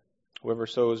sparingly. Whoever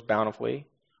sows bountifully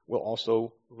will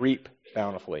also reap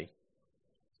bountifully.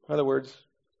 In other words,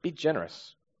 be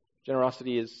generous.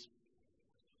 Generosity is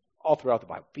all throughout the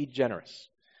Bible. Be generous.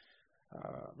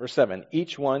 Verse 7,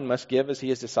 each one must give as he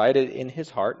has decided in his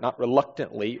heart, not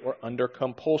reluctantly or under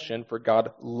compulsion, for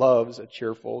God loves a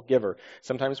cheerful giver.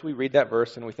 Sometimes we read that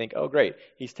verse and we think, oh great,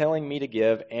 he's telling me to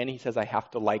give and he says I have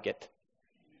to like it.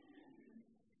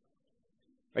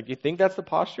 Like, do you think that's the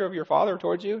posture of your Father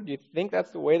towards you? Do you think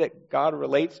that's the way that God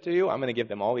relates to you? I'm going to give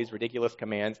them all these ridiculous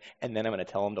commands and then I'm going to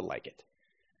tell them to like it.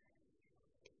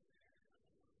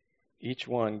 Each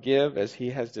one give as he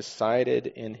has decided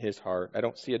in his heart. I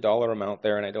don't see a dollar amount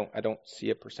there, and I don't see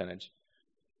a percentage.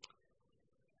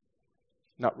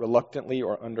 Not reluctantly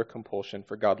or under compulsion,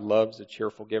 for God loves a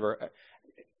cheerful giver.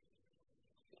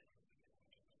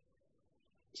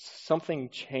 Something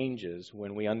changes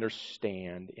when we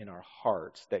understand in our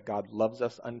hearts that God loves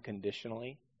us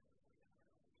unconditionally.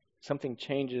 Something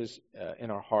changes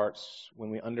in our hearts when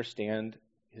we understand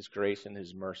His grace and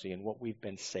His mercy and what we've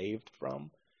been saved from.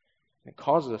 It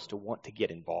causes us to want to get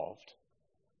involved.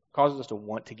 It causes us to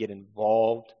want to get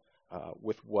involved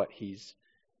with what He's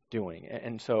doing.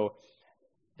 And so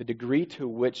the degree to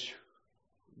which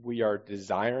we are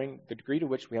desiring, the degree to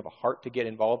which we have a heart to get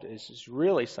involved is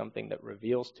really something that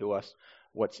reveals to us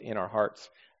what's in our hearts.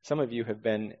 Some of you have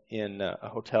been in a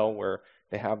hotel where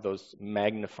they have those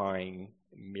magnifying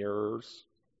mirrors.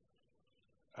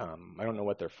 I don't know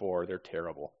what they're for. They're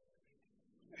terrible.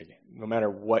 No matter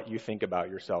what you think about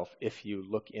yourself, if you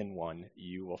look in one,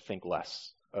 you will think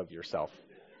less of yourself.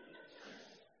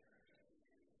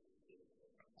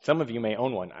 Some of you may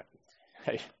own one.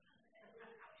 I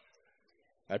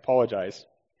apologize.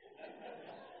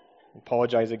 I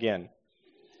apologize again.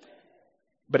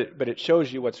 But it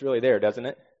shows you what's really there, doesn't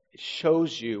it? It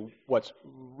shows you what's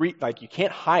like you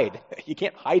can't hide. You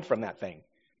can't hide from that thing.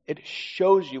 It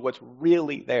shows you what's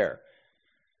really there.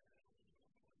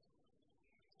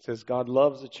 It says God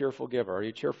loves a cheerful giver. Are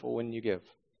you cheerful when you give?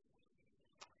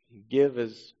 You give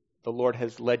as the Lord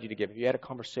has led you to give. If you had a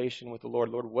conversation with the Lord,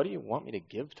 Lord, what do you want me to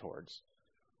give towards?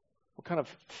 What kind of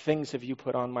things have you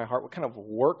put on my heart? What kind of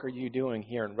work are you doing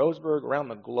here in Roseburg, around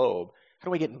the globe? How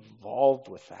do I get involved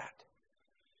with that?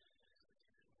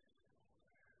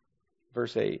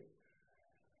 Verse 8.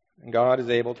 And God is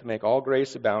able to make all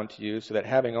grace abound to you, so that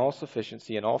having all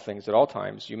sufficiency in all things at all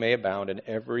times, you may abound in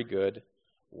every good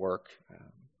work.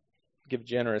 Give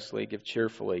generously, give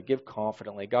cheerfully, give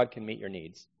confidently. God can meet your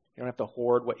needs. You don't have to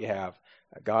hoard what you have.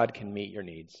 God can meet your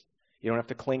needs. You don't have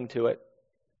to cling to it.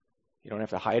 You don't have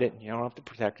to hide it. You don't have to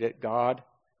protect it. God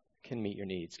can meet your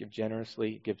needs. Give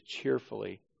generously, give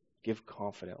cheerfully, give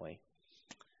confidently.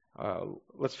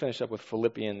 Let's finish up with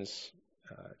Philippians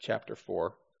chapter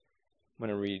 4. I'm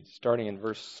going to read starting in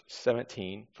verse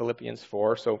 17, Philippians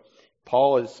 4. So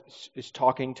Paul is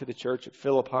talking to the church at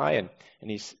Philippi, and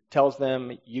he tells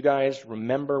them, you guys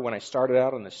remember when I started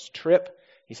out on this trip?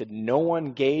 He said, no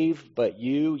one gave but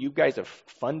you. You guys have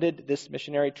funded this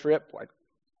missionary trip. Like,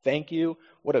 thank you.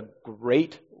 What a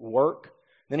great work.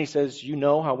 Then he says, you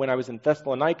know how when I was in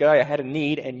Thessalonica, I had a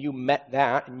need, and you met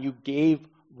that, and you gave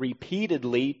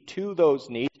repeatedly to those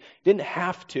needs. Didn't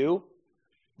have to,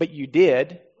 but you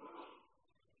did.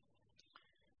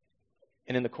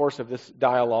 And in the course of this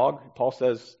dialogue, Paul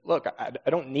says, look, I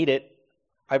don't need it.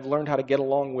 I've learned how to get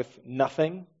along with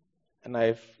nothing, and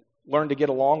I've learned to get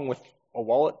along with a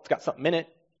wallet. It's got something in it.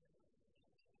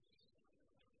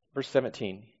 Verse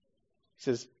 17, he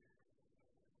says,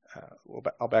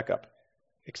 I'll back up.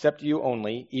 Except you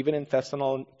only, even in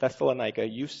Thessalonica,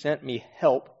 you sent me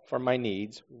help for my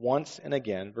needs once and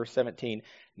again. Verse 17,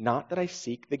 not that I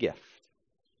seek the gift.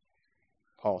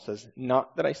 Paul says,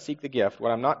 not that I seek the gift.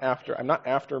 What I'm not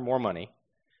after more money.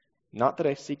 Not that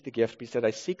I seek the gift, but he said,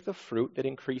 I seek the fruit that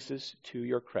increases to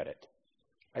your credit.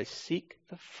 I seek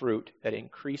the fruit that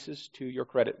increases to your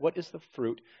credit. What is the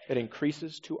fruit that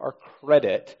increases to our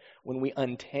credit when we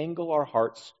untangle our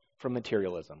hearts from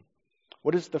materialism?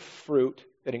 What is the fruit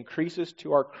that increases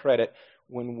to our credit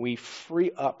when we free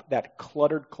up that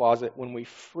cluttered closet, when we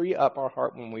free up our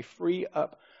heart, when we free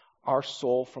up our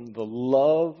soul from the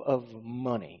love of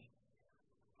money,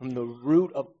 from the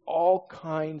root of all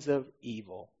kinds of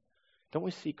evil? Don't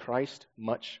we see Christ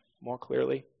much more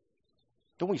clearly?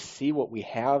 Don't we see what we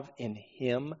have in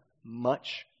Him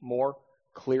much more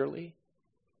clearly?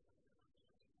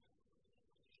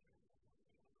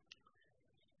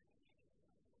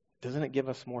 Doesn't it give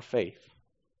us more faith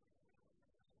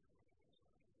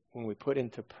when we put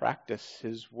into practice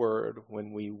His word,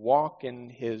 when we walk in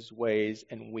His ways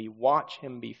and we watch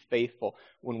Him be faithful,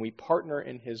 when we partner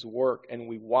in His work and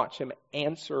we watch Him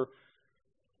answer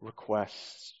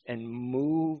requests and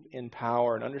move in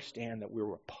power and understand that we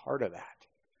were a part of that?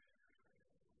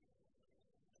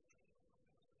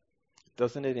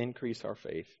 Doesn't it increase our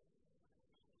faith?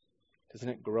 Doesn't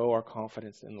it grow our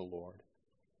confidence in the Lord?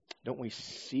 Don't we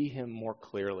see Him more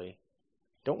clearly?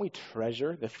 Don't we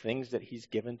treasure the things that He's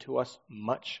given to us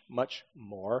much, much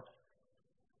more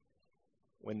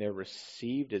when they're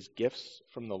received as gifts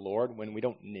from the Lord, when we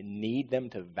don't need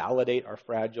them to validate our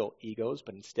fragile egos,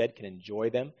 but instead can enjoy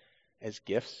them as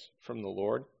gifts from the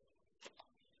Lord?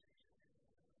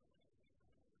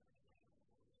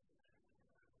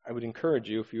 I would encourage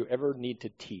you, if you ever need to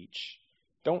teach,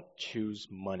 don't choose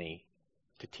money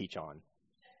to teach on.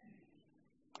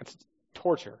 It's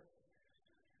torture.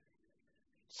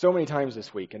 So many times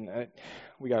this week, and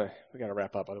we gotta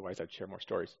wrap up, otherwise I'd share more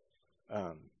stories.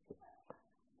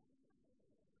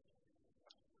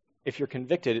 If you're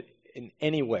convicted in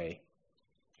any way,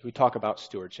 we talk about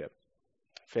stewardship.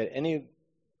 If at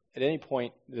any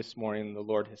point this morning the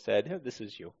Lord has said, hey, "This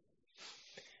is you,"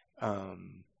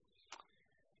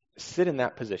 sit in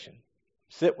that position.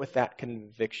 Sit with that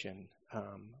conviction.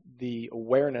 The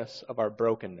awareness of our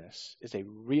brokenness is a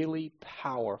really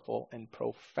powerful and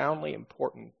profoundly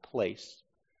important place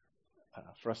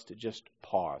for us to just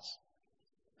pause.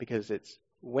 Because it's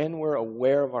when we're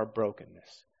aware of our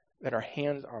brokenness that our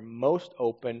hands are most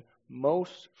open,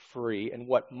 most free, and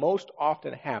what most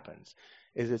often happens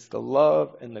is it's the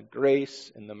love and the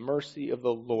grace and the mercy of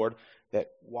the Lord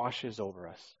that washes over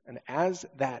us. And as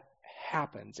that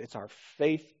happens, it's our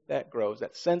faith that grows,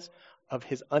 that sense of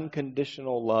His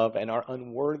unconditional love and our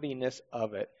unworthiness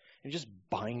of it. It just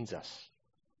binds us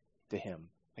to Him.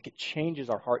 Like, it changes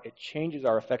our heart, it changes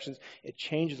our affections, it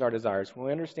changes our desires. When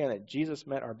we understand that Jesus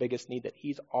met our biggest need, that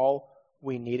He's all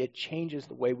we need, it changes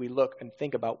the way we look and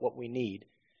think about what we need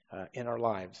in our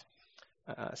lives.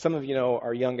 Some of you know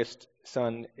our youngest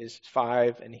son is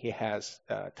 5 and he has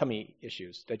tummy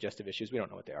issues, digestive issues. We don't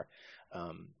know what they are.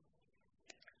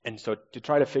 And so to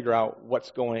try to figure out what's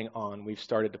going on, we've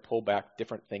started to pull back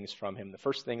different things from him. The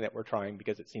first thing that we're trying,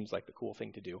 because it seems like the cool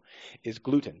thing to do, is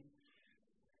gluten.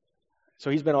 So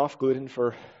he's been off gluten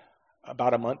for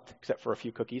about a month, except for a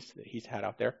few cookies that he's had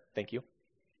out there. Thank you.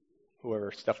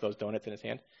 Whoever stuffed those donuts in his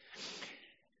hand.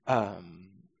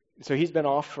 So he's been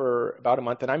off for about a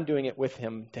month, and I'm doing it with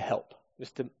him to help,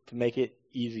 just to make it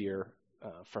easier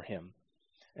for him.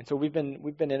 And so we've been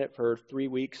in it for 3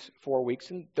 weeks, 4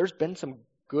 weeks, and there's been some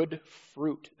good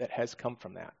fruit that has come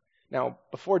from that. Now,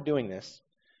 before doing this,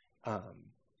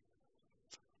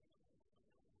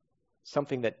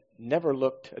 something that never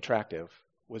looked attractive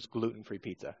was gluten-free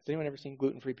pizza. Has anyone ever seen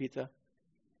gluten-free pizza?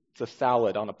 It's a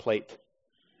salad on a plate.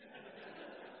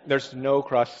 There's no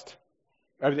crust.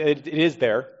 I mean, it is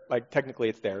there. Like, technically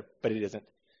it's there, but it isn't.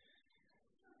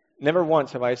 Never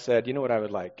once have I said, you know what I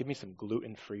would like? Give me some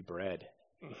gluten-free bread.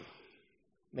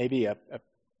 Maybe a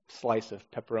slice of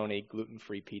pepperoni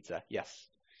gluten-free pizza. Yes.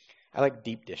 I like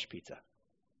deep dish pizza.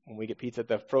 When we get pizza at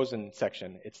the frozen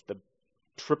section, it's the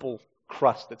triple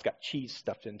crust that's got cheese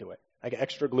stuffed into it. Like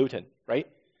extra gluten, right?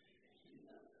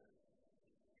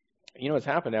 You know what's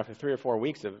happened after 3 or 4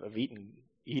 weeks of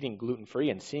eating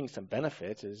gluten-free and seeing some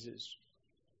benefits is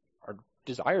our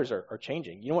desires are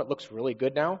changing. You know what looks really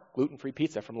good now? Gluten-free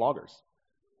pizza from Loggers.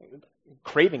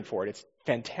 Craving for it. It's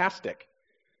fantastic.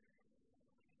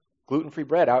 Gluten-free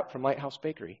bread out from Lighthouse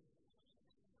Bakery.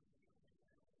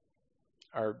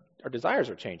 Our desires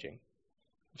are changing.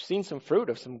 We've seen some fruit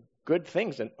of some good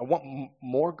things, and I want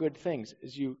more good things.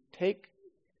 As you take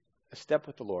a step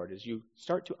with the Lord, as you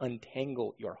start to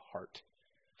untangle your heart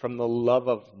from the love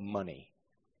of money,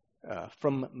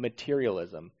 from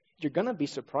materialism, you're going to be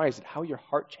surprised at how your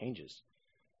heart changes.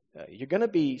 You're going to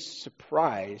be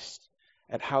surprised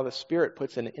at how the Spirit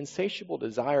puts an insatiable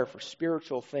desire for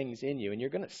spiritual things in you, and you're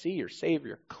going to see your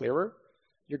Savior clearer.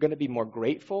 You're going to be more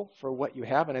grateful for what you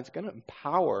have, and it's going to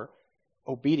empower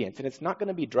obedience, and it's not going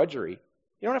to be drudgery.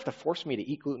 You don't have to force me to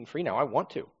eat gluten-free now. I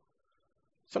want to.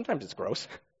 Sometimes it's gross,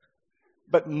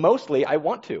 but mostly I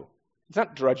want to. It's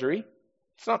not drudgery.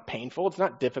 It's not painful. It's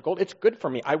not difficult. It's good for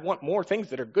me. I want more things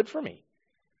that are good for me.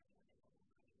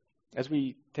 As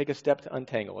we take a step to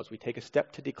untangle, as we take a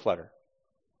step to declutter,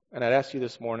 and I'd ask you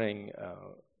this morning,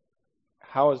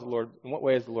 in what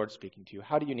way is the Lord speaking to you?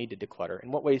 How do you need to declutter?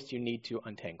 In what ways do you need to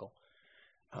untangle?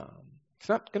 It's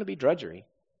not going to be drudgery.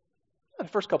 The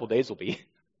first couple days will be.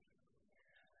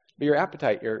 But your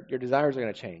appetite, your desires are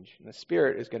going to change. And the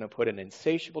Spirit is going to put an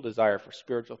insatiable desire for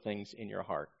spiritual things in your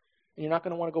heart. And you're not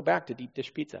going to want to go back to deep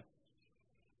dish pizza.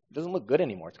 It doesn't look good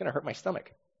anymore. It's going to hurt my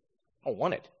stomach. I don't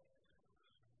want it.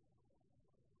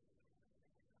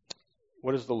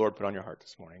 What does the Lord put on your heart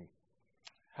this morning?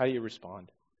 How do you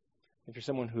respond? If you're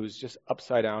someone who's just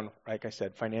upside down, like I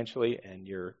said, financially, and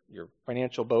your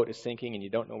financial boat is sinking and you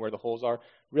don't know where the holes are,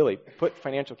 really put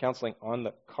financial counseling on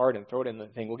the card and throw it in the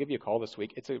thing. We'll give you a call this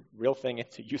week. It's a real thing.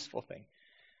 It's a useful thing.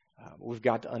 We've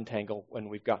got to untangle and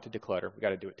we've got to declutter. We've got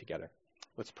to do it together.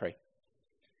 Let's pray.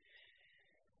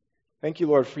 Thank you,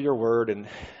 Lord, for your word. And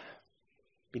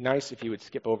it'd be nice if you would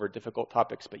skip over difficult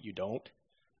topics, but you don't.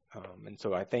 And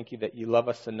so I thank you that you love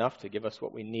us enough to give us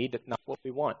what we need, not what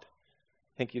we want.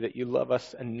 Thank you that you love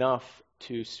us enough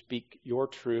to speak your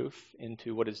truth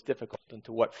into what is difficult,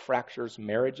 into what fractures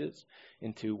marriages,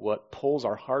 into what pulls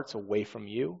our hearts away from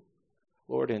you,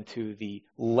 Lord, into the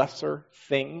lesser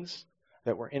things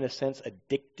that we're in a sense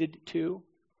addicted to,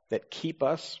 that keep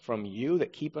us from you,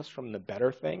 that keep us from the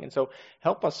better thing. And so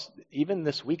help us even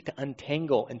this week to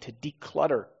untangle and to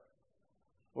declutter.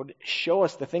 Lord, show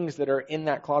us the things that are in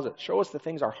that closet. Show us the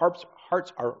things our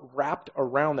hearts are wrapped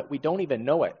around that we don't even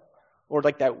know it. Or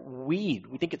like that weed,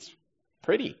 we think it's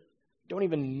pretty. Don't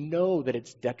even know that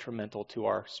it's detrimental to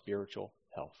our spiritual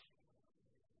health.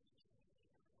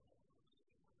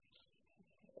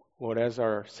 Lord, as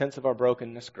our sense of our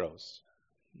brokenness grows,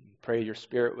 pray your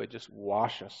Spirit would just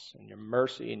wash us in your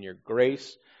mercy and your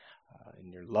grace,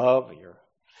 in your love, and your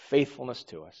faithfulness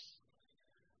to us.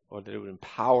 Lord, that it would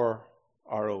empower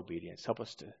our obedience. Help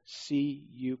us to see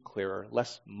you clearer,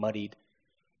 less muddied.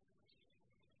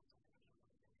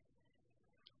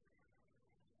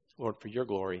 Lord, for your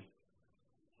glory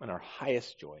and our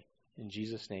highest joy. In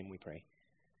Jesus' name we pray.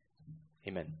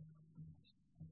 Amen.